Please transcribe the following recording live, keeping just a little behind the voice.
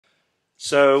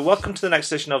So, welcome to the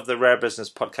next edition of the Rare Business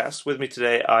Podcast. With me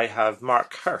today, I have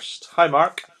Mark Hurst. Hi,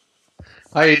 Mark.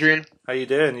 Hi, Adrian. How you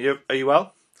doing? Are you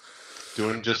well?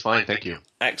 Doing just fine, thank you.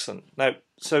 Excellent. Now,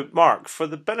 so Mark, for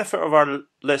the benefit of our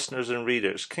listeners and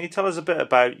readers, can you tell us a bit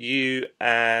about you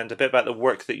and a bit about the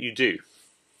work that you do?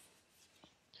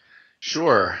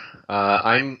 Sure.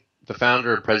 I'm the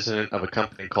founder and president of a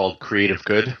company called Creative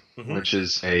Good, which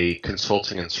is a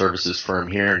consulting and services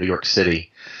firm here in New York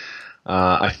City.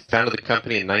 I founded the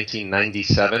company in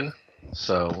 1997,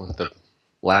 so the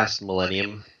last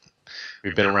millennium.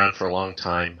 We've been around for a long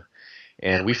time,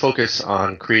 and we focus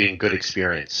on creating good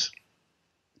experience.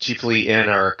 Chiefly in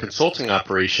our consulting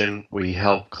operation, we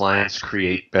help clients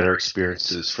create better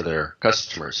experiences for their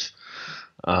customers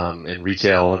in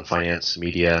retail and finance,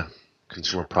 media,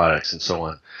 consumer products, and so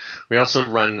on. We also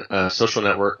run a social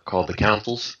network called The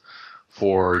Councils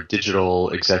for digital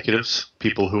executives,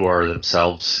 people who are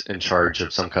themselves in charge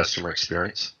of some customer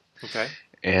experience. Okay.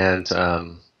 And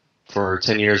for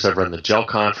 10 years, I've run the GEL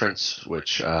conference,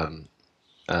 which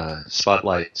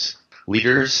spotlights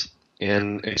leaders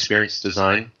in experience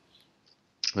design.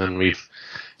 And we've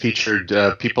featured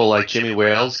people like Jimmy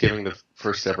Wales giving the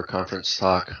first ever conference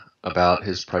talk about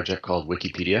his project called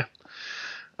Wikipedia.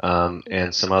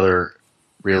 And some other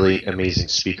really amazing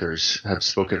speakers have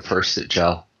spoken first at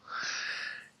GEL.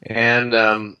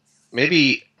 And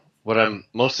maybe what I'm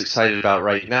most excited about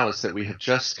right now is that we have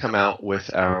just come out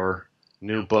with our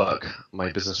new book.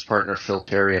 My business partner, Phil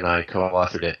Perry, and I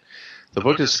co-authored it. The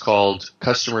book is called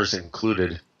Customers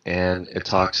Included, and it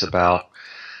talks about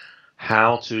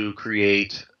how to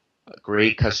create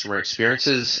great customer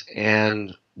experiences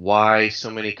and why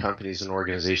so many companies and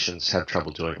organizations have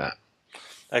trouble doing that.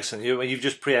 Excellent. You've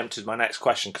just preempted my next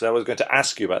question because I was going to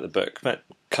ask you about the book, but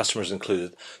Customers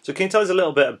Included. So can you tell us a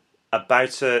little bit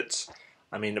about it?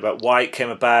 I mean, about why it came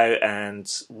about and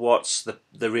what's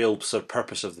the real sort of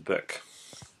purpose of the book?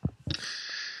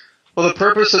 Well, the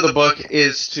purpose of the book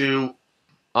is to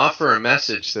offer a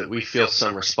message that we feel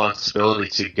some responsibility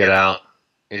to get out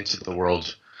into the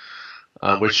world,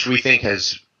 which we think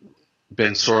has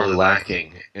been sorely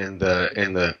lacking in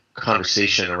the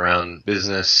conversation around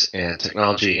business and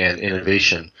technology and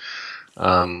innovation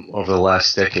over the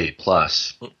last decade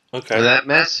plus. Okay. And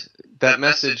that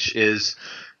message is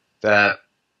that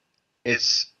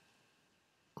it's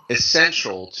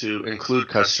essential to include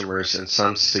customers in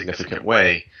some significant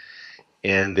way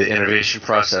in the innovation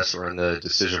process or in the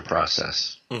decision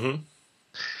process. Mm-hmm.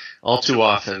 All too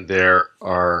often, there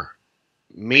are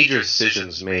major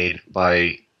decisions made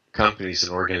by companies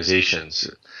and organizations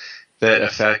that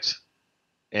affect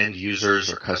end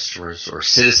users or customers or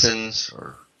citizens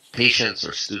or patients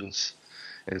or students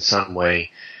in some way.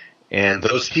 And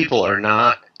those people are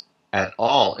not at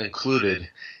all included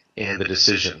in the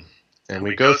decision. And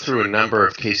we go through a number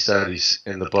of case studies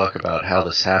in the book about how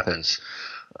this happens.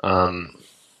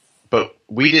 But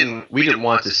we didn't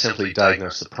want to simply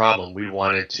diagnose the problem. We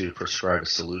wanted to prescribe a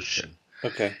solution.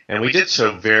 Okay. And we did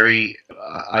so very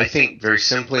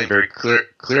simply and very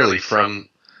clearly from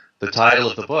the title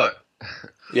of the book.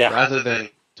 Yeah. Rather than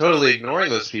totally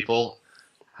ignoring those people,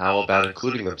 how about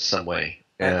including them some way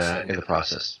in the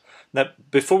process? Now,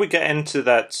 before we get into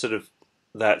that sort of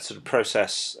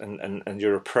process and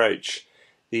your approach,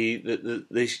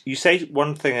 you say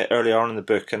one thing early on in the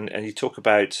book, and you talk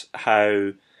about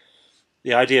how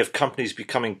the idea of companies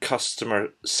becoming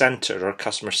customer-centered or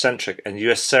customer-centric, and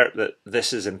you assert that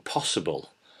this is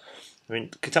impossible. I mean,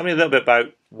 can you tell me a little bit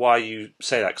about why you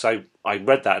say that? Because I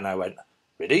read that and I went,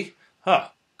 really? Huh.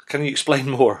 Can you explain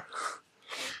more?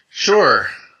 Sure.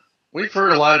 We've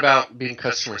heard a lot about being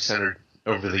customer-centered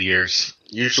over the years.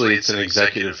 Usually it's an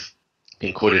executive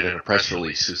being quoted in a press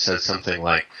release who says something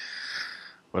like,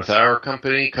 with our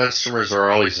company, customers are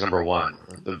always number one.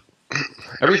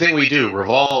 Everything we do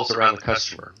revolves around the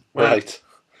customer. Right.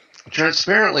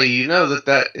 Transparently, you know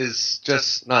that is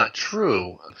just not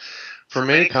true. For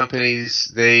many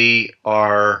companies, they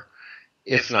are,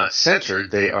 if not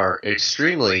centered, they are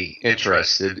extremely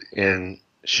interested in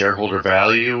shareholder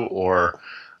value, or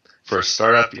for a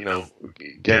startup,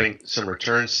 getting some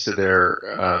returns to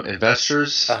their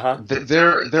investors. Uh-huh.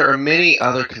 There are many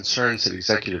other concerns that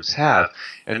executives have,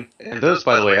 and those,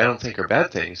 by the way, I don't think are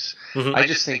bad things. Mm-hmm. I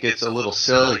just think it's a little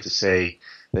silly to say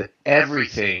that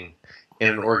everything in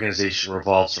an organization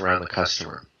revolves around the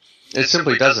customer. It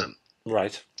simply doesn't.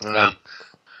 Right.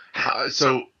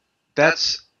 So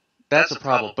that's a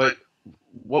problem. But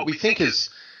what we think is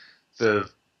the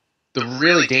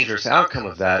really dangerous outcome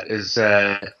of that is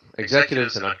that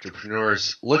executives and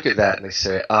entrepreneurs look at that and they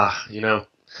say,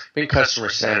 being customer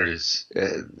centered is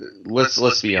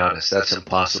let's be honest, that's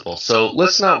impossible. So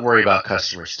let's not worry about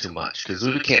customers too much because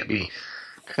we can't be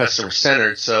customer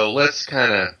centered. So let's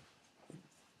kind of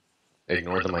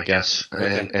ignore them, I guess,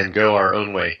 and go our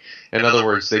own way. In other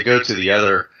words, they go to the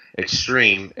other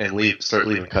extreme and start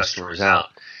leaving customers out.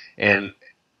 And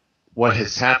what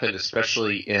has happened,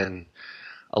 especially in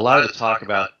a lot of the talk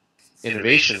about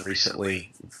innovation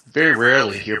recently, very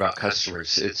rarely hear about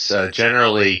customers. It's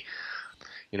generally,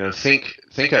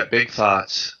 think up big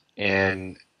thoughts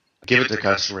and give it to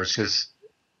customers because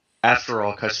after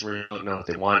all, customers don't know what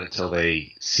they want until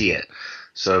they see it.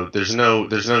 So there's no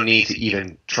need to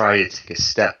even try to take a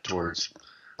step towards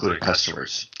including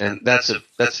customers, and that's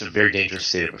a very dangerous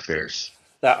state of affairs.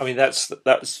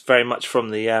 That's very much from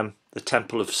the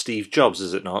temple of Steve Jobs,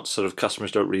 is it not? Sort of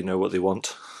customers don't really know what they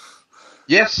want.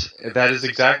 Yes, that is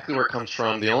exactly where it comes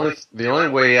from. The only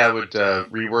way I would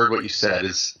reword what you said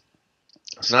is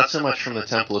it's not so much from the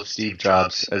temple of Steve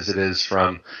Jobs as it is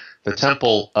from the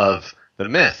temple of the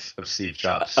myth of Steve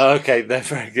Jobs. Okay, they're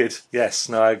very good. Yes,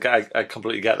 no, I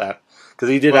completely get that because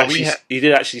he did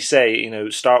actually say,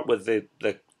 start with the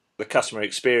customer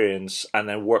experience and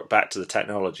then work back to the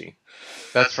technology.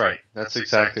 That's right. That's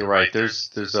exactly right.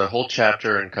 There's a whole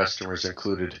chapter in Customers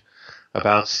Included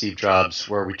about Steve Jobs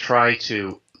where we try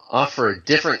to offer a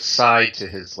different side to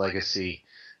his legacy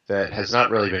that has not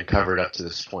really been covered up to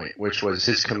this point, which was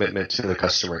his commitment to the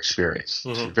customer experience.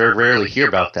 Mm-hmm. So very rarely hear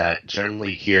about that.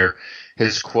 Generally hear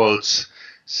his quotes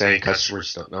saying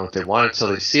customers don't know what they want until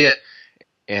they see it,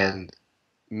 and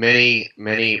many,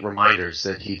 many reminders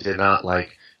that he did not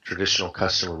like traditional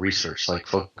customer research like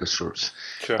focus groups.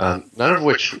 Sure. None of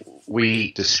which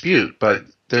we dispute, but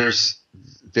there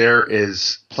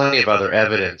is plenty of other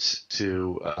evidence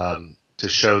to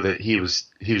show that he was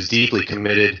deeply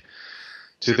committed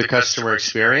to the customer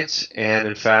experience, and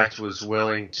in fact was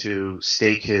willing to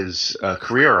stake his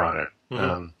career on it.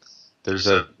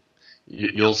 Mm-hmm.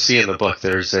 You'll see in the book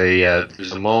there's a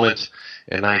moment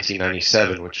in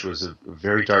 1997, which was a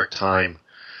very dark time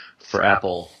for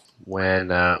Apple, when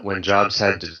Jobs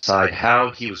had to decide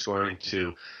how he was going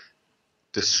to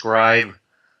describe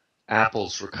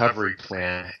Apple's recovery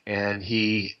plan, and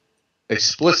he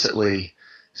explicitly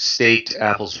staked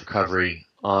Apple's recovery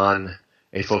on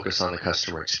a focus on the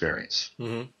customer experience.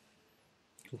 Mm-hmm.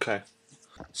 Okay.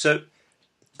 So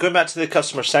going back to the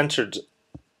customer-centered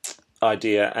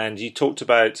idea, and you talked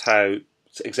about how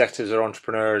executives or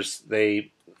entrepreneurs,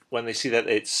 when they see that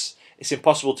it's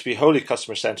impossible to be wholly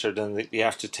customer-centered and you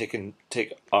have to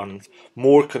take on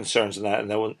more concerns than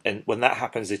that, and when that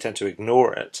happens, they tend to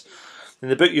ignore it. In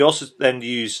the book, you also then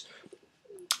use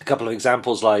a couple of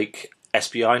examples like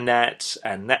SBI Net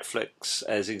and Netflix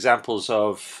as examples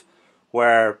of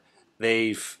where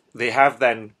they have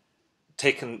then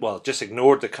just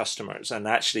ignored the customers and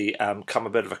actually come a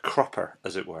bit of a cropper,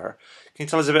 as it were. Can you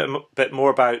tell us a bit more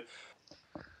about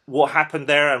what happened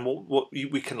there and what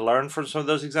we can learn from some of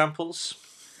those examples?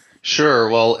 Sure.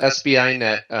 Well, SBI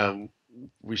Net,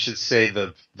 we should say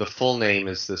the full name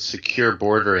is the Secure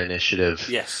Border Initiative,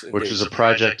 yes, indeed. Which was a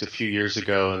project a few years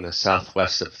ago in the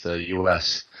southwest of the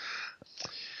U.S.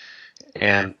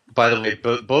 And by the way,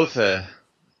 both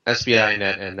SBI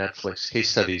Net and Netflix case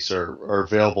studies are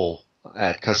available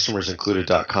at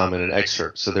customersincluded.com in an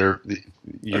excerpt. So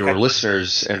your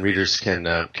listeners and readers can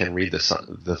read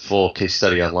the full case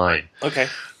study online. Okay.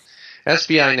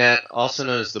 SBI Net, also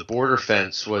known as the border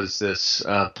fence, was this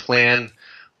plan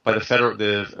by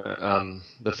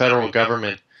the federal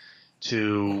government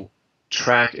to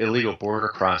track illegal border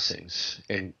crossings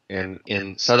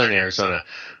in southern Arizona.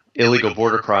 Illegal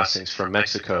border crossings from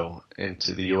Mexico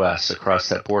into the U.S. across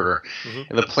that border. Mm-hmm.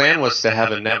 And the plan was to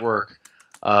have a network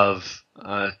of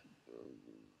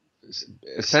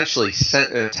essentially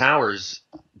towers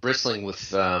bristling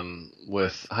with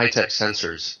high-tech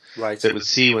sensors, right, that would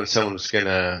see when someone was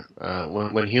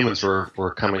when humans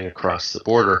were coming across the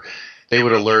border. They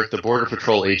would alert the Border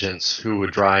Patrol agents who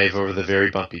would drive over the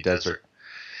very bumpy desert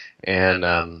and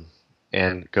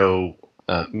go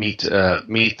meet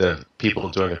the people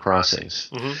doing the crossings.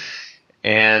 Mm-hmm.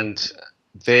 And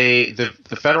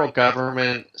the federal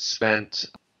government spent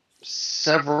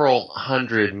several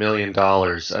 $100 million.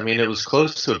 I mean, it was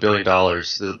close to $1 billion.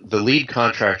 The lead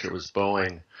contractor was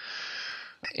Boeing.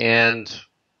 And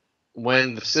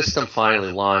when the system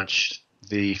finally launched,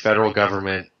 the federal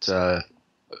government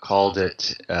called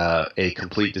it a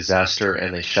complete disaster,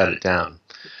 and they shut it down,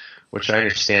 which I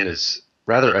understand is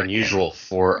rather unusual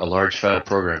for a large federal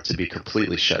program to be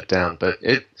completely shut down. But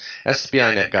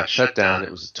SBI Net got shut down.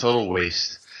 It was a total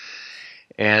waste.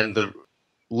 And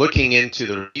looking into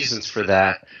the reasons for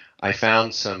that, I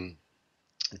found some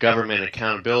Government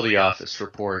Accountability Office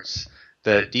reports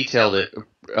that detailed it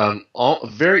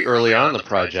very early on in the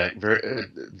project.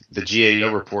 The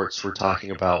GAO reports were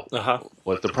talking about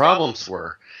what the problems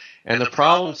were, and the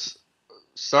problems,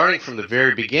 starting from the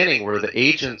very beginning, were the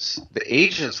agents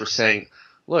were saying,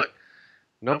 "Look,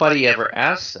 nobody ever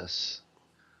asked us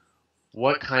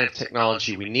what kind of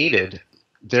technology we needed.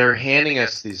 They're handing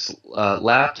us these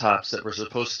laptops that we're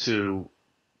supposed to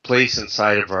place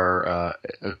inside of our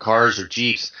cars or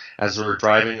Jeeps as we're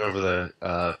driving over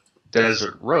the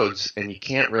desert roads, and you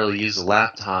can't really use a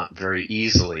laptop very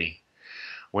easily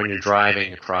when you're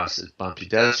driving across a bumpy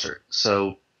desert."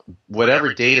 So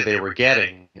whatever data they were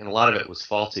getting, and a lot of it was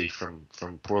faulty from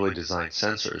poorly designed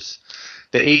sensors,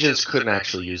 the agents couldn't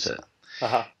actually use it.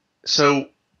 So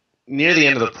near the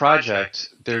end of the project,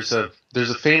 there's a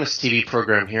famous TV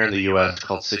program here in the U.S.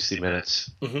 called 60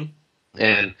 Minutes,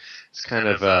 and it's kind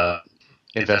of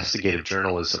investigative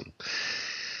journalism.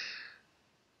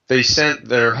 They sent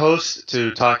their host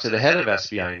to talk to the head of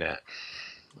SBI Net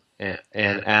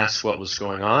and ask what was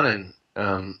going on,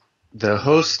 and the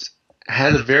host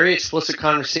had a very explicit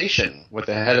conversation with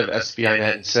the head of SBI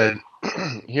Net and said,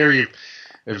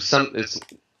 it's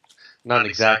not an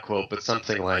exact quote, but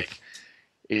something like,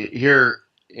 "Here,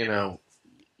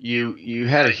 you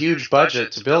had a huge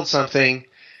budget to build something.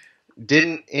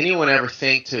 Didn't anyone ever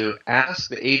think to ask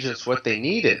the agents what they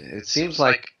needed? It seems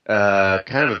like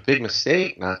kind of a big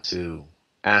mistake not to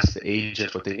ask the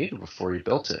agents what they needed before you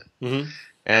built it."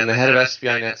 And the head of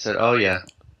SBI Net said, "Oh yeah,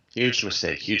 huge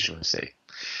mistake.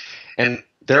 And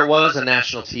there was a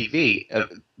national TV,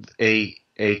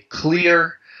 a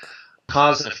clear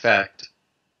cause and effect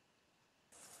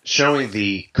showing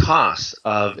the cost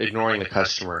of ignoring the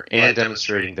customer and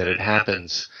demonstrating that it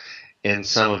happens in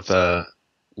some of the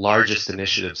largest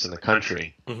initiatives in the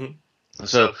country.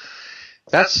 So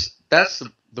that's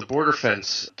the border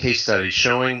fence case study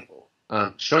showing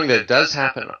that it does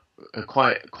happen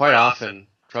quite often,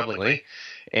 troublingly,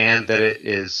 and that it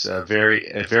is a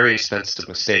very expensive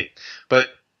mistake. But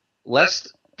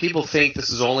lest people think this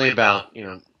is only about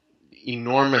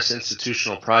enormous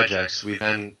institutional projects, we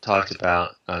then talked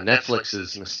about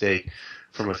Netflix's mistake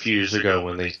from a few years ago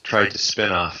when they tried to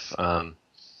spin off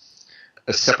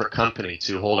a separate company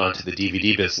to hold on to the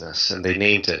DVD business, and they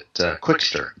named it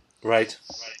Quickster. Right.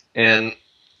 And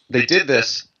they did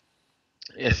this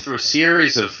through a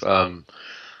series of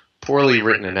poorly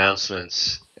written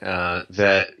announcements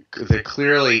that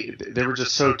clearly they were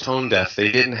just so tone deaf.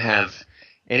 They didn't have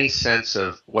any sense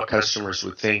of what customers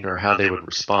would think or how they would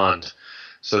respond.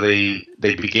 So they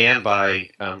began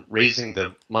by raising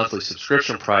the monthly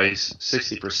subscription price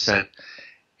 60%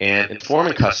 and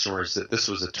informing customers that this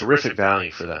was a terrific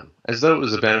value for them, as though it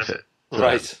was a benefit for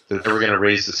them, that they were going to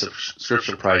raise the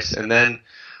subscription price. And then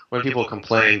when people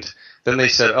complained, then they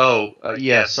said,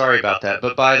 yeah, sorry about that,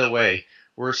 but by the way,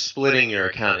 we're splitting your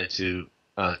account into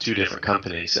two different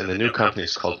companies, and the new company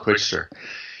is called Quickster.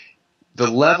 The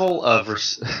level of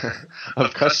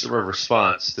customer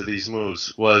response to these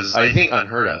moves was, I think,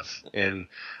 unheard of in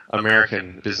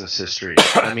American business history.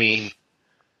 I mean,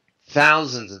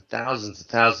 thousands and thousands and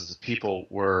thousands of people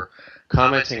were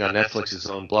commenting on Netflix's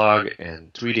own blog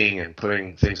and tweeting and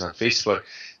putting things on Facebook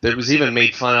that was even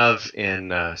made fun of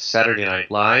in Saturday Night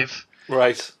Live.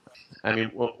 Right. I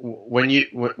mean, when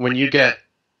you get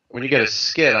a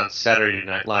skit on Saturday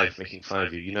Night Live making fun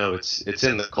of you, it's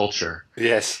in the culture.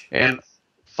 Yes. And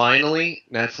finally,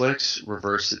 Netflix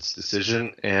reversed its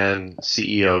decision, and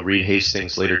CEO Reed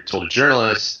Hastings later told a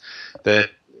journalist that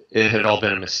it had all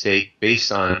been a mistake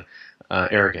based on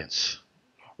arrogance.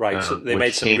 Right. So they which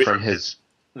made some came from his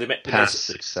past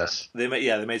success. They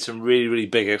made some really, really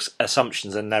big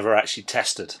assumptions and never actually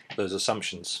tested those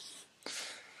assumptions.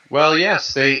 Well,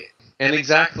 yes, and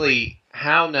exactly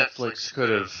how Netflix could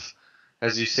have,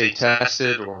 as you say,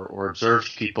 tested or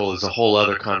observed people is a whole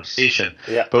other conversation.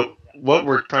 Yeah. But what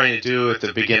we're trying to do at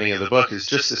the beginning of the book is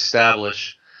just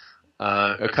establish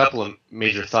a couple of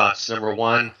major thoughts. Number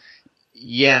one,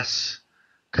 yes,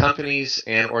 companies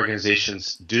and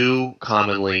organizations do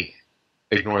commonly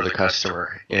ignore the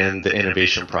customer in the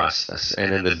innovation process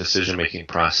and in the decision-making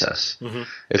process. Mm-hmm.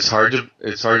 It's hard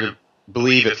to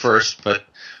believe at first, but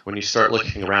when you start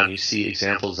looking around, you see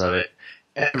examples of it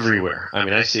everywhere. I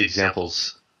mean, I see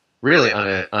examples really on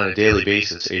a daily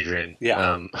basis, Adrian.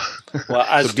 Yeah.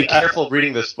 So be careful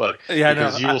reading this book,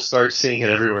 because you will start seeing it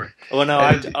everywhere. Well, no,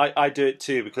 I do it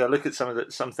too, because I look at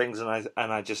some things and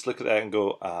I just look at that and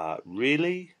go,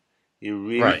 really? You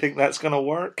really think that's going to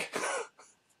work?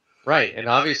 Right, and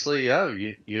obviously,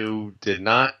 you did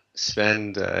not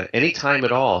spend any time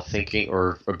at all thinking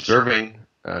or observing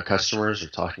customers or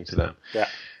talking to them. Yeah.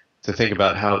 to think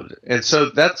about how, and so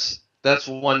that's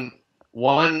one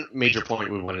major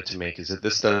point we wanted to make, is that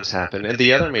this does happen, and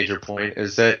the other major point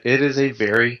is that it is a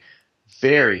very,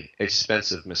 very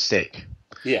expensive mistake.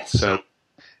 Yes. So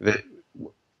that,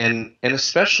 and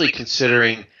especially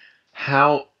considering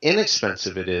how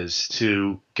inexpensive it is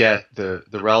to get the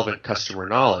relevant customer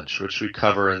knowledge, which we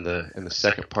cover in the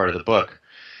second part of the book.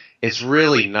 It's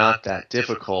really not that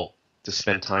difficult to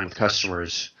spend time with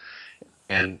customers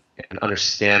and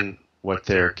understand what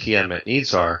their key unmet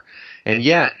needs are. And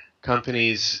yet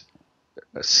companies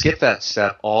skip that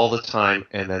step all the time,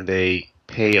 and then they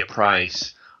pay a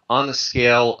price on the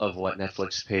scale of what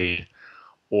Netflix paid,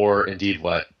 or indeed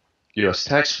what U.S.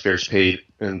 taxpayers paid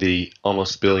in the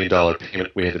almost $1 billion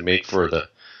payment we had to make for the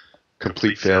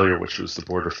complete failure, which was the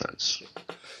border fence.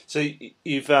 So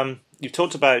you've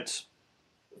talked about,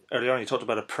 earlier on, you talked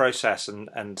about a process and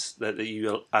that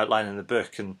you outline in the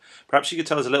book, and perhaps you could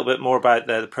tell us a little bit more about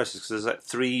the process, because there's like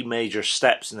 3 major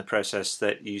steps in the process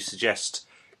that you suggest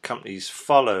companies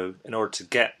follow in order to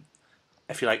get,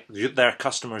 if you like, their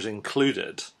customers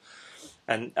included.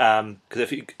 And because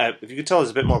if you could tell us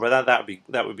a bit more about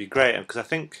that would be great. And because I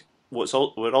think would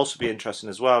also be interesting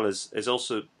as well is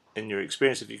also, in your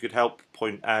experience, if you could help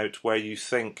point out where you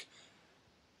think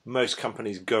most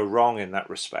companies go wrong in that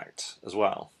respect as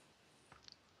well.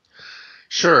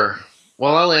 Sure.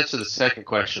 Well, I'll answer the second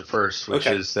question first, which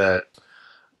is that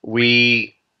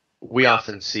we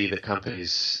often see that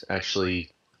companies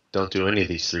actually don't do any of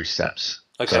these 3 steps.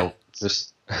 Okay. So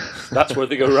that's where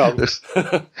they go wrong.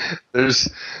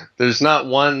 there's not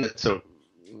one that's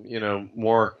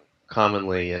more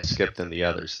commonly skipped than the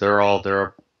others.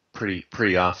 They're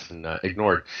pretty often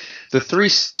ignored. The 3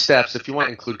 steps, if you want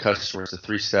to include customers, the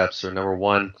 3 steps are: number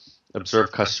 1,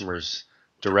 observe customers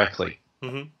directly.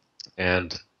 Mm-hmm.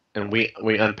 And we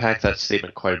unpack that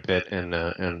statement quite a bit in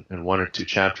 1 or 2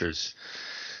 chapters.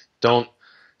 Don't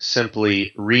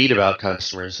simply read about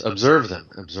customers, observe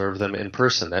them in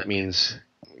person. That means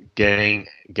getting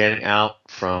out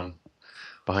from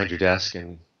behind your desk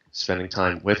and spending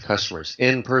time with customers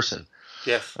in person.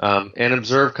 Yes. And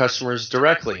observe customers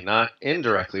directly, not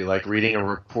indirectly, like reading a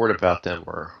report about them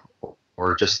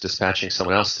or just dispatching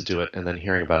someone else to do it and then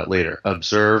hearing about it later.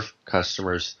 Observe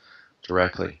customers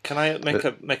directly. Can I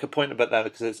make a point about that?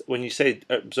 Because when you say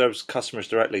observe customers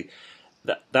directly,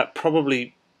 that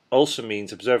probably also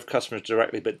means observe customers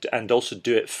directly, and also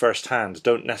do it firsthand.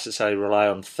 Don't necessarily rely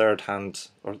on third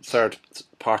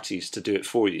parties to do it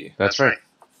for you. That's right.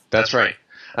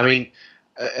 I mean,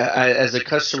 as a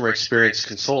customer experience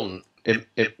consultant,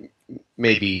 it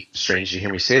may be strange to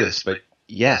hear me say this, but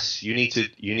yes, you need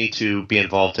to be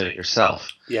involved in it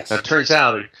yourself. Yes. Now, it turns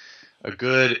out a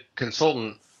good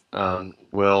consultant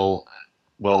will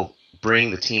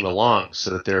bring the team along so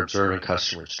that they're observing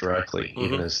customers directly, mm-hmm.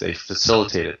 even as they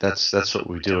facilitate it. That's what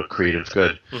we do at Creative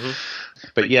Good. Mm-hmm.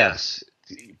 But yes,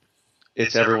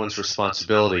 it's everyone's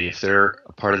responsibility. If they're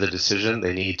a part of the decision,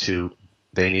 they need to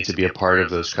be a part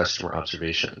of those customer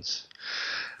observations.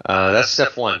 That's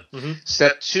step 1. Mm-hmm.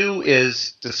 Step 2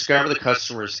 is discover the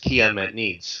customer's key unmet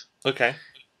needs. Okay.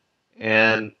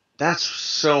 And that's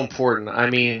so important. I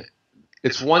mean,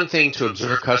 it's one thing to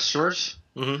observe customers,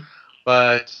 mm-hmm.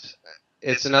 but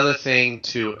it's another thing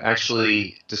to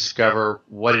actually discover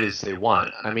what it is they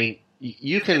want. I mean,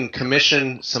 you can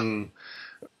commission some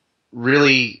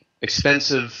really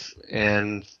expensive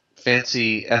and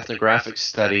fancy ethnographic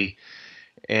study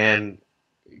and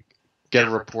get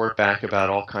a report back about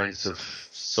all kinds of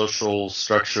social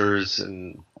structures,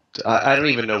 and I don't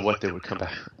even know what they would come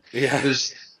back. Yeah.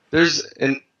 There's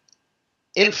an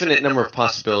infinite number of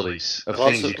possibilities of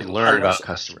things you can learn about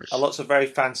customers. Lots of very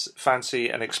fancy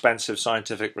and expensive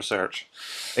scientific research.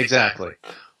 Exactly.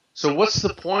 So what's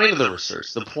the point of the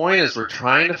research? The point is we're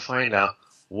trying to find out,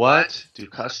 what do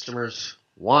customers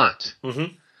want?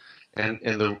 Mm-hmm. And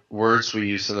in the words we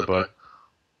use in the book,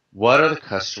 what are the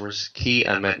customer's key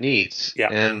unmet needs? Yeah.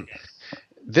 And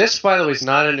this, by the way, is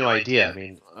not a new idea. I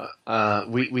mean,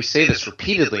 we say this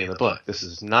repeatedly in the book. This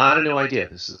is not a new idea.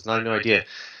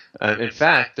 In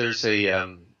fact, there's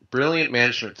a brilliant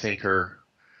management thinker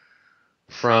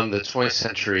from the 20th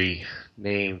century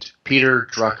named Peter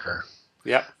Drucker.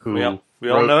 Yeah, who we all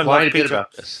wrote know quite a bit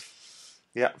about this.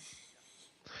 Yeah.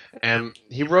 And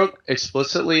he wrote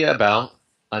explicitly about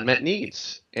unmet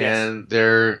needs and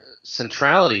their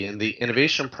centrality in the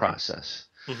innovation process.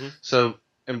 Mm-hmm. So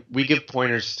and we give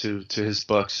pointers to his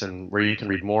books and where you can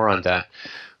read more on that.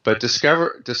 But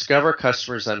discover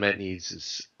customers' unmet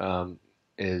needs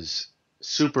is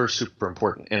super, super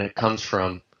important, and it comes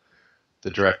from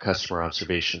the direct customer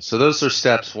observation. So those are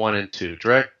steps 1 and 2.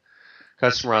 Direct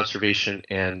customer observation,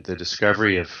 and the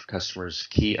discovery of customers'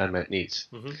 key unmet needs.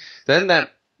 Mm-hmm. Then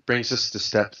that brings us to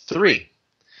step 3,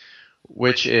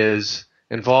 which is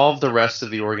involve the rest of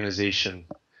the organization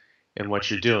in what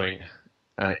you're doing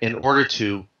in order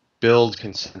to build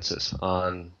consensus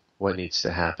on what needs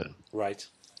to happen. Right.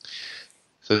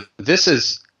 So this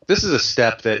is a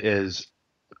step that is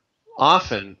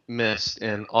often missed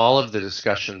in all of the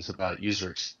discussions about user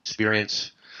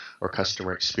experience or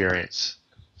customer experience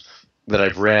that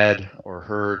I've read or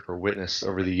heard or witnessed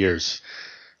over the years.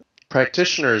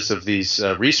 Practitioners of these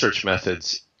research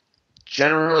methods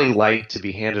generally like to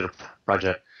be handed a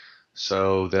project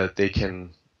so that they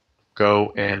can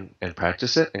go and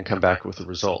practice it and come back with the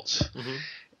results. Mm-hmm.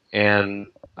 And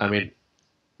I mean,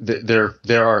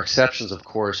 there are exceptions, of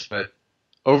course, but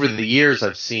over the years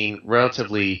I've seen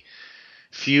relatively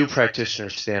few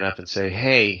practitioners stand up and say,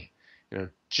 hey,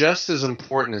 just as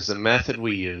important as the method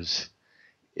we use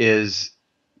is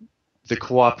the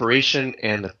cooperation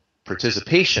and the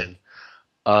participation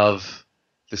of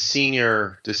the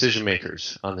senior decision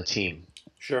makers on the team.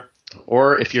 Sure.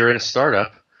 Or if you're in a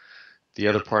startup, the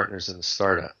other partners in the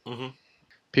startup. Mm-hmm.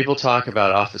 People talk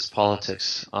about office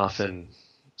politics often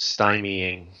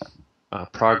stymieing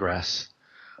progress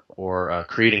or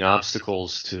creating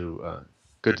obstacles to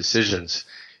good decisions.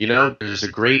 There's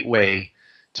a great way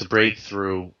to break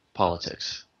through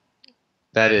politics.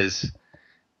 That is,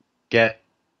 get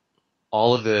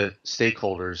all of the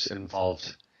stakeholders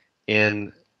involved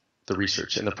in the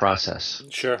research, in the process.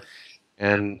 Sure.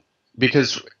 And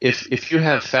because if you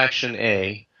have faction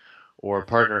A or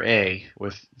partner A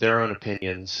with their own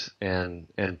opinions and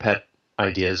pet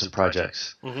ideas and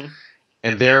projects, mm-hmm.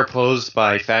 and they're opposed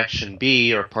by faction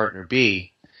B or partner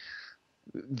B,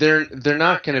 they're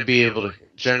not going to be able to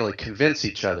generally convince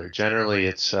each other. Generally,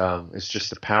 it's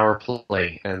just a power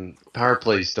play, and power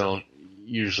plays don't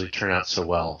usually turn out so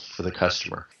well for the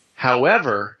customer.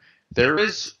 However, there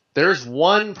is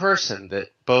one person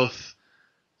that both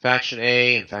faction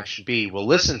A and faction B will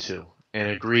listen to and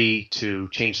agree to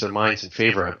change their minds in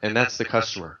favor of, and that's the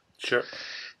customer. Sure.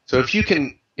 So if you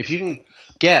can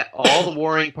get all the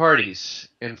warring parties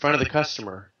in front of the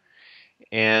customer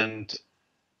and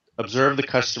observe the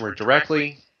customer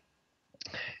directly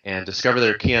and discover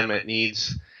their key unmet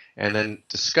needs and then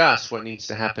discuss what needs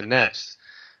to happen next,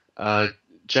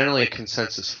 generally a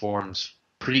consensus forms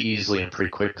pretty easily and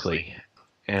pretty quickly.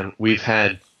 And we've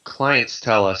had clients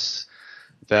tell us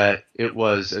that it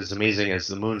was as amazing as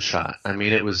the moonshot. I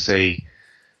mean, it was a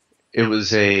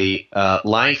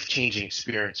life-changing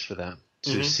experience for them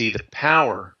to mm-hmm. see the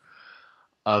power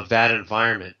of that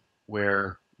environment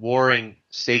where warring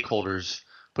stakeholders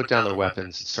put down their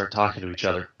weapons and start talking to each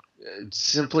other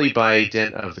simply by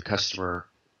dint of the customer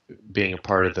being a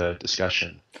part of the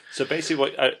discussion. So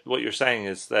basically what you're saying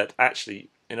is that actually,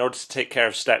 in order to take care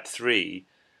of step 3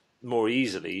 more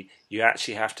easily, you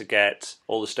actually have to get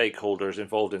all the stakeholders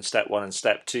involved in step 1 and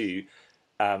step 2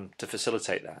 to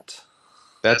facilitate that.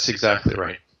 That's exactly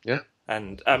right. Yeah.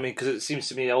 And I mean, because it seems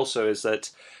to me also is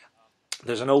that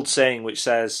there's an old saying which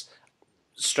says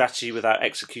strategy without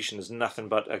execution is nothing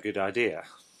but a good idea.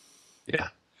 Yeah,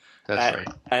 that's right.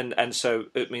 And so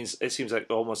it seems like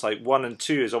almost like 1 and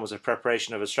 2 is almost a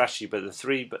preparation of a strategy, but the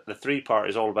three part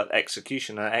is all about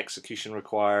execution, and execution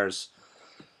requires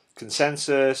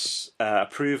consensus,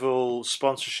 approval,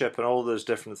 sponsorship, and all those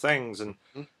different things. And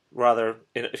rather,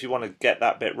 if you want to get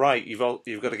that bit right, you've got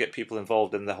to get people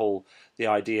involved in the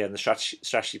idea and the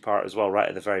strategy part as well, right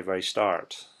at the very, very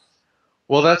start.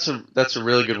 Well, that's a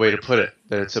really good way to put it,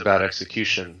 that it's about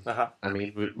execution. Uh-huh. I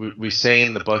mean, we say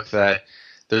in the book that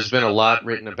there's been a lot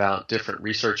written about different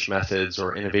research methods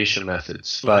or innovation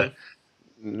methods, but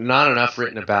not enough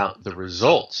written about the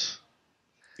results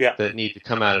that need to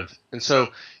come out of. And so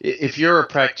if you're a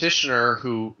practitioner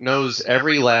who knows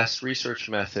every last research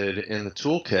method in the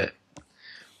toolkit,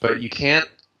 but you can't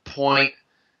point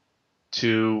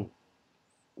to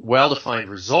well-defined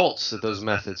results that those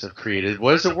methods have created,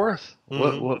 what is it worth?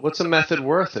 Mm-hmm. What's a method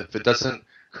worth if it doesn't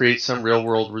create some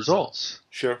real-world results?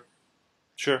 Sure.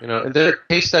 And there are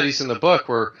case studies in the book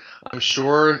where I'm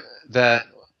sure that,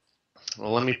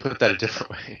 well, let me put that a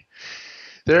different way.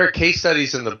 There are case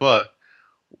studies in the book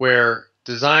where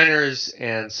designers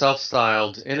and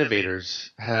self-styled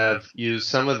innovators have used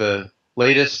some of the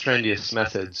latest, trendiest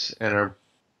methods and are, in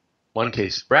one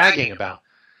case, bragging about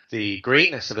the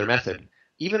greatness of their method,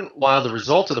 even while the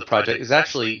result of the project is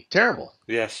actually terrible.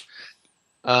 Yes.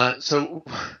 So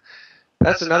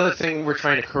that's another thing we're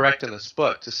trying to correct in this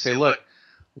book, to say, look,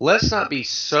 let's not be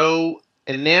so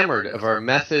enamored of our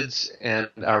methods and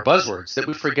our buzzwords that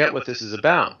we forget what this is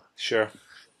about. Sure.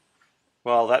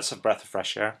 Well, that's a breath of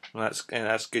fresh air, and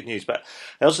that's good news. But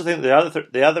I also think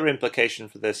the other implication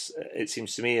for this, it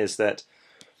seems to me, is that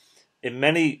in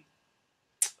many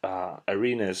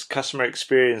arenas, customer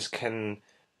experience can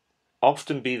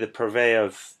often be the purveyor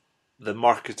of the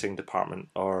marketing department,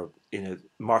 or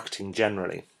marketing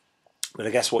generally. But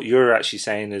I guess what you're actually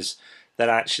saying is that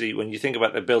actually, when you think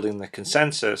about the building the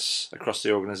consensus across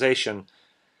the organization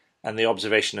and the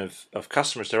observation of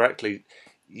customers directly,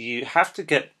 you have to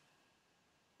get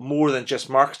more than just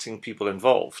marketing people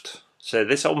involved. So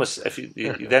this almost, if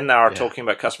you then now are talking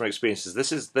about customer experiences,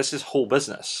 this is whole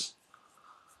business.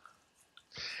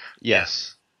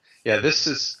 Yes. Yeah, this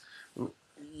is,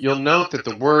 you'll note that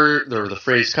the word or the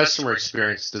phrase customer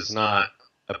experience does not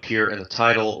appear in the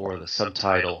title or the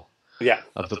subtitle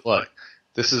of the book.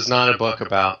 This is not a book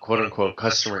about quote unquote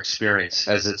customer experience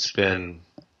as it's been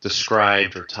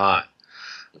described or taught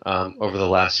over the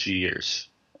last few years.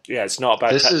 Yeah, it's not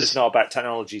about it's not about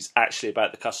technology. It's actually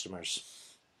about the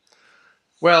customers.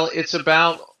 Well, it's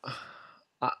about.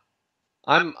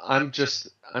 I'm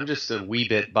just a wee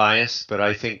bit biased, but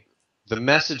I think the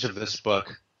message of this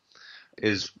book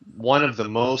is one of the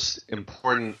most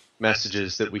important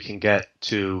messages that we can get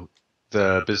to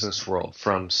the business world,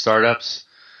 from startups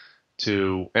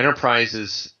to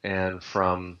enterprises, and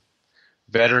from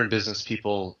veteran business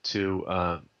people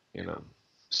to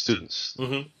students,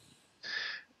 and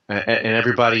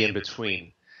everybody in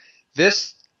between.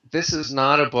 This is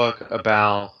not a book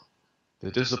about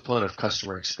the discipline of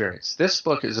customer experience. This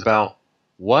book is about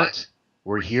what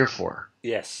we're here for.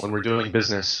 Yes. When we're doing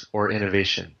business or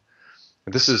innovation.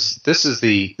 And this is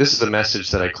the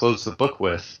message that I close the book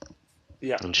with.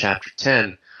 Yeah. In chapter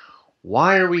 10.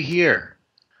 Why are we here?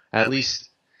 At least,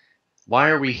 why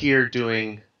are we here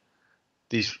doing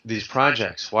these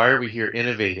projects? Why are we here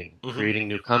innovating, creating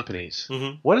new companies?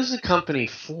 What is a company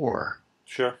for?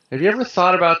 Sure. Have you ever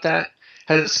thought about that?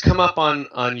 Has this come up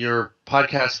on your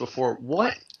podcast before?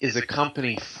 What is a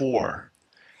company for?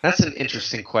 That's an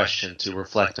interesting question to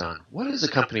reflect on. What is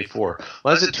a company for?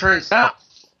 Well, as it turns out,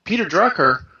 Peter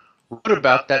Drucker wrote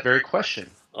about that very question.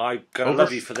 I'm going to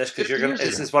love you for this, because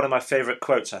this is one of my favorite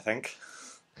quotes, I think.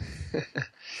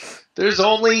 There's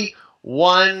only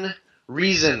one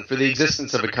reason for the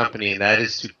existence of a company, and that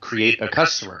is to create a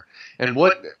customer. And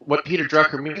what Peter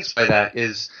Drucker means by that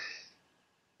is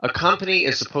a company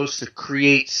is supposed to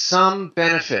create some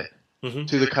benefit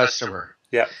to the customer.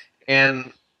 Yeah.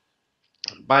 And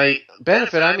by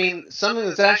benefit, I mean something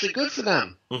that's actually good for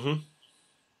them.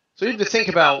 So you have to think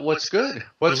about what's good.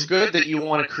 What's good that you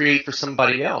want to create for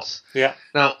somebody else. Yeah.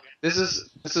 Now, this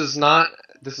is not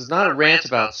a rant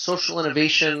about social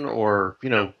innovation or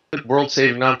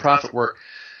world-saving nonprofit work.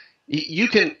 You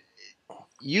can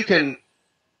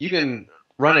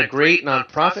run a great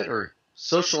nonprofit or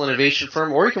social innovation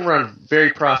firm, or you can run a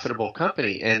very profitable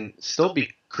company and still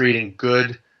be creating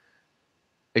good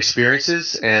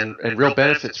experiences and real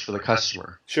benefits for the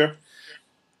customer. Sure.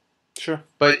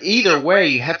 But either way,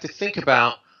 you have to think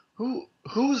about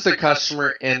who's the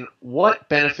customer and what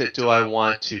benefit do I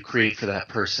want to create for that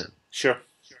person. Sure.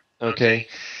 Okay.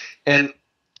 And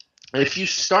if you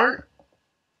start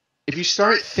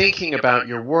thinking about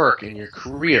your work and your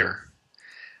career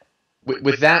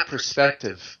with that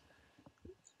perspective,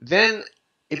 then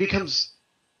it becomes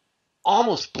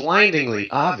almost blindingly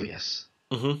obvious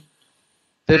that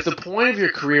if the point of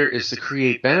your career is to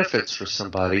create benefits for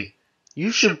somebody, you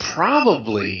should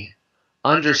probably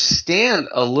understand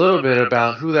a little bit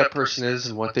about who that person is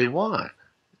and what they want.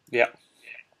 Yeah.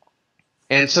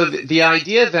 And so the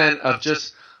idea then of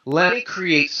just let me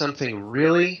create something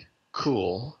really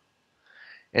cool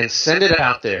and send it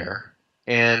out there,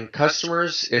 and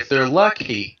customers, if they're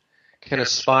lucky, can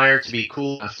aspire to be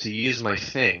cool enough to use my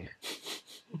thing,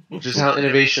 which is how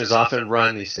innovation is often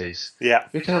run these days. Yeah.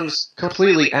 Becomes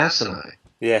completely asinine.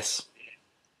 Yes.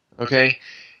 Okay?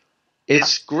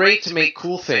 It's great to make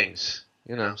cool things.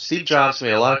 Steve Jobs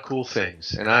made a lot of cool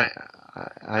things, and I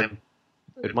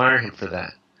admire him for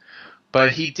that.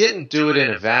 But he didn't do it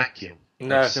in a vacuum.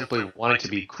 No. Simply wanting to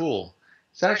be cool.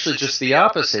 It's actually just the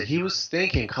opposite. He was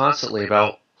thinking constantly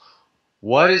about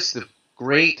what is the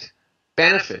great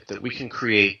benefit that we can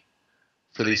create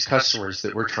for these customers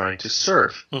that we're trying to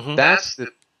serve.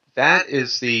 That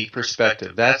is the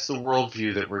perspective. That's the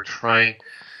worldview that we're trying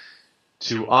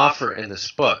to offer in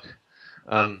this book.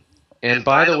 And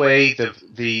by the way,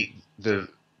 the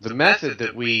method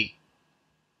that we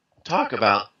talk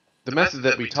about,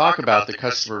 the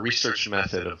customer research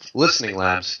method of listening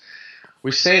labs,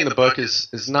 we say in the book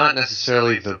is not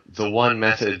necessarily the one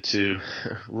method to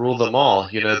rule them all.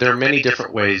 There are many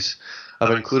different ways of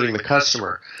including the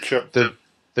customer. Sure.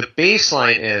 The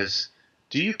baseline is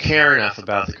do you care enough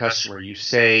about the customer you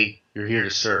say you're here to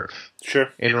serve? Sure.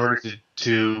 In order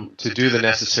to do the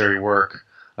necessary work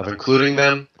of including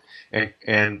them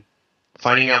and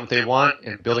finding out what they want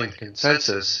and building the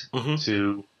consensus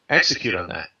to execute on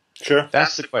that. Sure.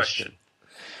 That's the question.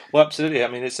 Well, absolutely. I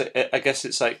mean, I guess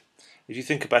it's like, if you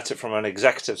think about it from an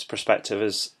executive's perspective,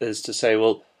 is to say,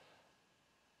 well,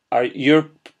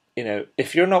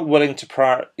 if you're not willing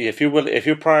to if you're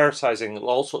prioritizing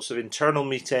all sorts of internal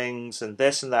meetings and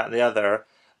this and that and the other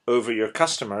over your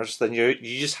customers, then you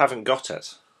just haven't got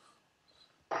it.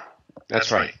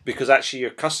 That's right. Because actually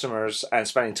your customers, and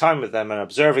spending time with them and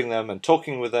observing them and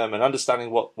talking with them and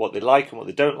understanding what they like and what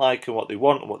they don't like and what they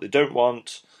want and what they don't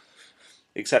want,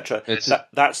 etc.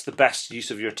 That's the best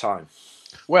use of your time.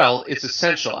 Well, it's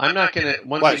essential. I'm not going to,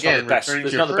 once again, returning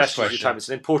to your first question. Use of your time. It's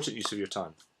an important use of your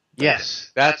time.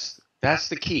 Yes, that's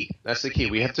the key. That's the key.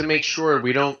 We have to make sure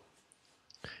we don't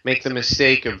make the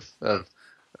mistake of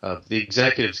the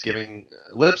executives giving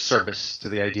lip service to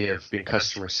the idea of being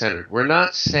customer-centered. We're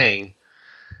not saying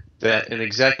that an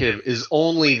executive is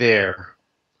only there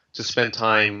to spend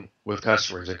time with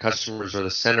customers, and customers are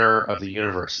the center of the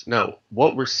universe. No,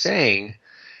 what we're saying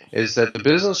is that the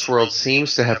business world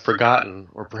seems to have forgotten,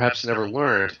 or perhaps never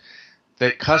learned,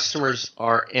 that customers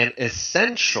are an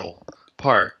essential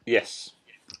part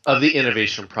of the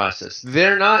innovation process.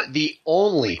 They're not the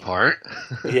only part.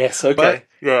 Yes, okay.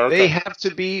 But they have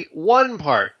to be one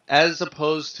part as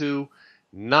opposed to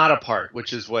not a part,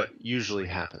 which is what usually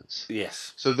happens.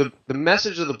 Yes. So the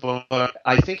message of the book,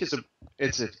 I think, it's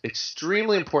an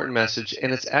extremely important message,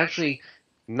 and it's actually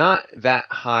not that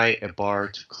high a bar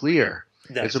to clear.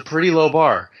 No. It's a pretty low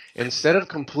bar. Instead of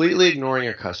completely ignoring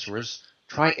your customers,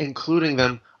 try including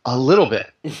them a little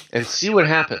bit and see what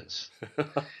happens.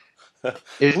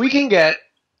 If we can get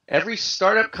every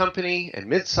startup company and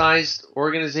mid-sized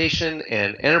organization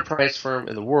and enterprise firm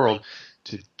in the world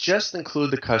to just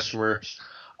include the customers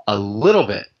a little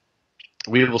bit,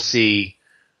 we will see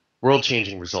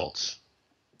world-changing results.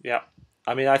 Yeah,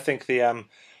 I mean, I think the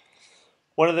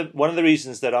one of the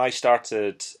reasons that I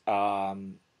started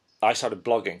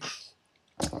blogging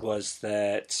was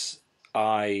that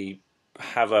I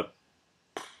have a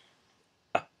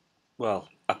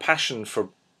passion for,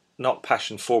 not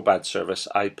passion for bad service.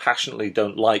 I passionately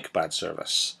don't like bad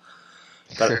service.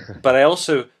 But I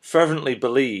also fervently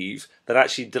believe that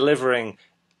actually delivering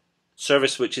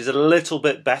service which is a little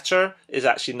bit better is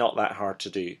actually not that hard to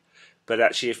do. But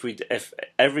actually, if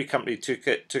every company took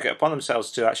it upon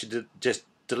themselves to actually just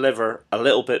deliver a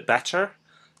little bit better,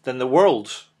 then the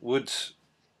world would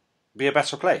be a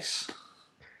better place.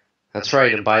 That's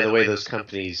right. And by the way, those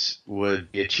companies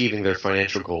would be achieving their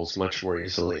financial goals much more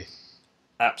easily.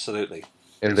 Absolutely.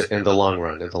 In the long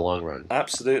run.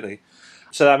 Absolutely.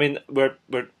 So I mean, we're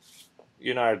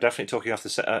you and I are definitely talking off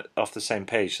the same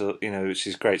page. So which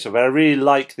is great. So, but I really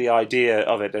like the idea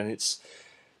of it, and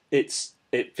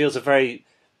it feels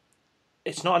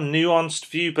it's not a nuanced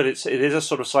view, but it is a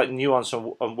sort of slight nuance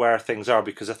on where things are,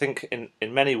 because I think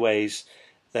in many ways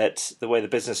that the way the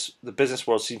business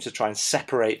world seems to try and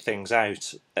separate things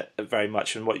out very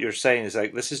much, and what you're saying is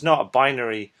like, this is not a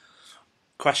binary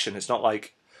question. It's not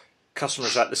like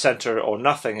customers at the center or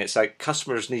nothing. It's like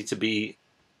customers need to be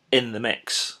in the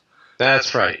mix.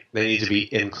 That's right. They need to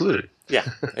be included. Yeah,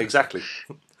 exactly.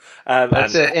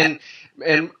 That's it.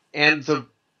 And the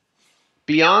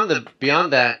beyond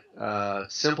that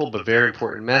simple but very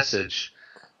important message,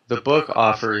 the book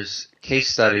offers case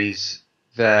studies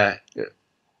that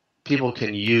people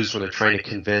can use when they're trying to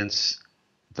convince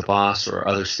the boss or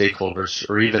other stakeholders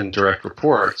or even direct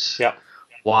reports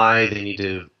why they need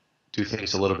to do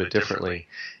things a little bit differently.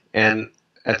 And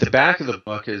at the back of the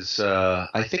book is,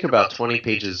 I think, about 20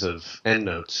 pages of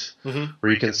endnotes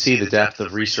where you can see the depth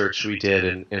of research we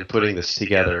did in putting this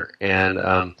together. And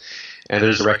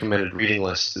there's a recommended reading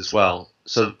list as well.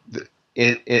 So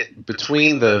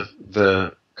between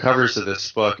the covers of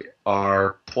this book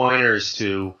are pointers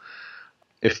to,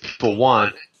 if people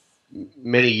want,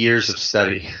 many years of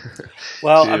study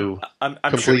to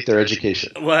complete their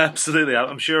education. Well, absolutely.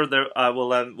 I'm sure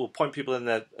we'll point people in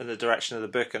the direction of the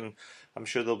book, and I'm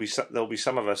sure there'll be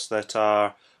some of us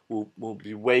that will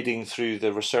be wading through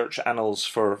the research annals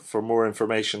for more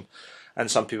information,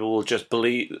 and some people will just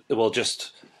believe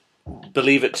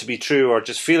it to be true, or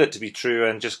just feel it to be true,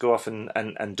 and just go off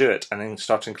and do it, and then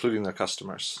start including their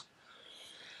customers.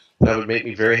 That would make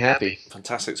me very happy.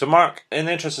 Fantastic. So, Mark, in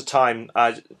the interest of time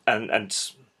and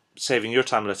saving your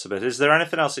time a little bit, is there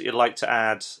anything else that you'd like to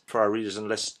add for our readers and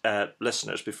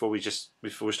listeners before we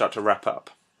start to wrap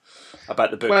up about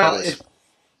the book? Well,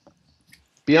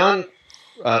 beyond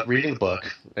reading the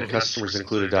book at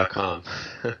customersincluded.com.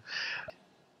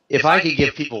 If I could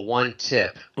give people one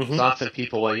tip, it's often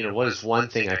people, well, what is one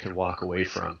thing I can walk away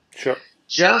from? Sure.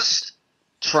 Just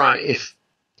try, if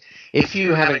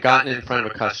you haven't gotten in front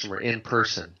of a customer in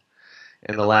person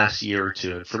in the last year or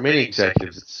two, and for many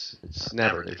executives, they've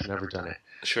never done it.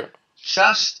 Sure.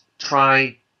 Just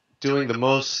try doing the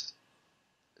most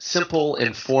simple,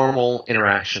 informal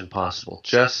interaction possible.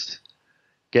 Just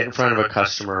get in front of a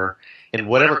customer in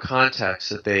whatever context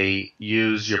that they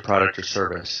use your product or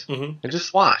service, and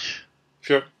just watch.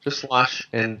 Sure. Just watch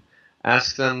and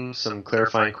ask them some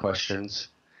clarifying questions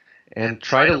and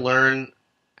try to learn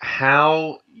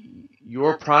how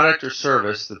your product or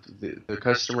service, the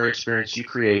customer experience you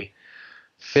create,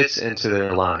 fits into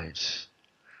their lives.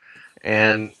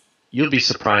 And you'll be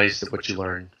surprised at what you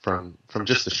learn from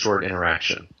just a short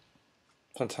interaction.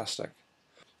 Fantastic.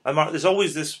 And Mark, there's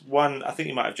always this one, I think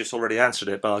you might have just already answered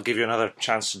it, but I'll give you another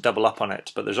chance to double up on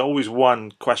it. But there's always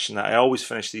one question that I always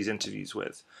finish these interviews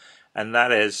with, and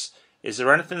that is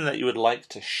there anything that you would like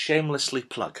to shamelessly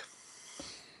plug?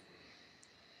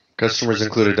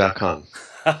 Customersincluded.com.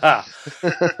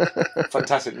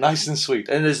 Fantastic, nice and sweet.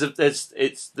 And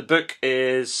the book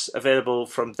is available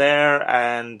from there,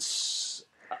 and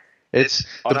the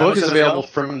book is available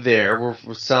from there.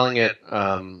 We're selling it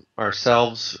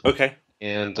ourselves. Okay.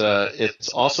 And it's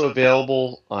also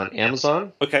available on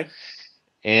Amazon. Okay.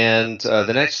 And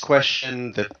the next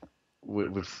question that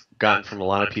we've gotten from a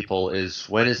lot of people is,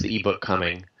 when is the ebook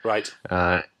coming? Right.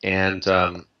 And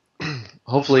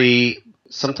hopefully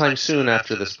sometime soon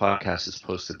after this podcast is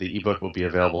posted, the ebook will be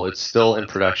available. It's still in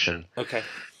production. Okay.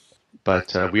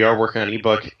 But we are working on an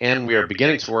ebook, and we are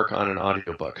beginning to work on an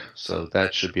audiobook. So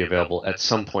that should be available at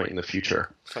some point in the future.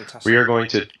 Fantastic. We are going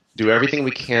to do everything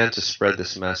we can to spread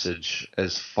this message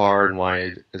as far and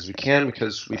wide as we can,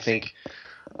 because we think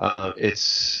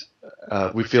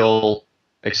we feel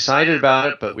excited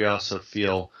about it, but we also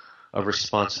feel a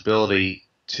responsibility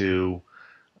to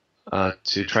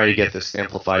try to get this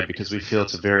amplified, because we feel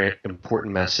it's a very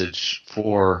important message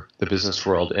for the business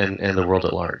world and the world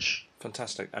at large.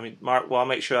 Fantastic. I mean, Mark, well, I'll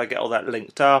make sure I get all that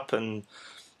linked up and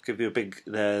give you a big,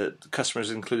 the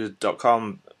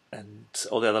customersincluded.com and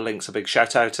all the other links, a big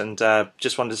shout out. And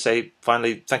just wanted to say,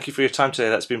 finally, thank you for your time today.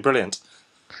 That's been brilliant.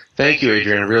 Thank you,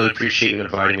 Adrian. I really appreciate you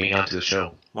inviting me onto the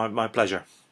show. My pleasure.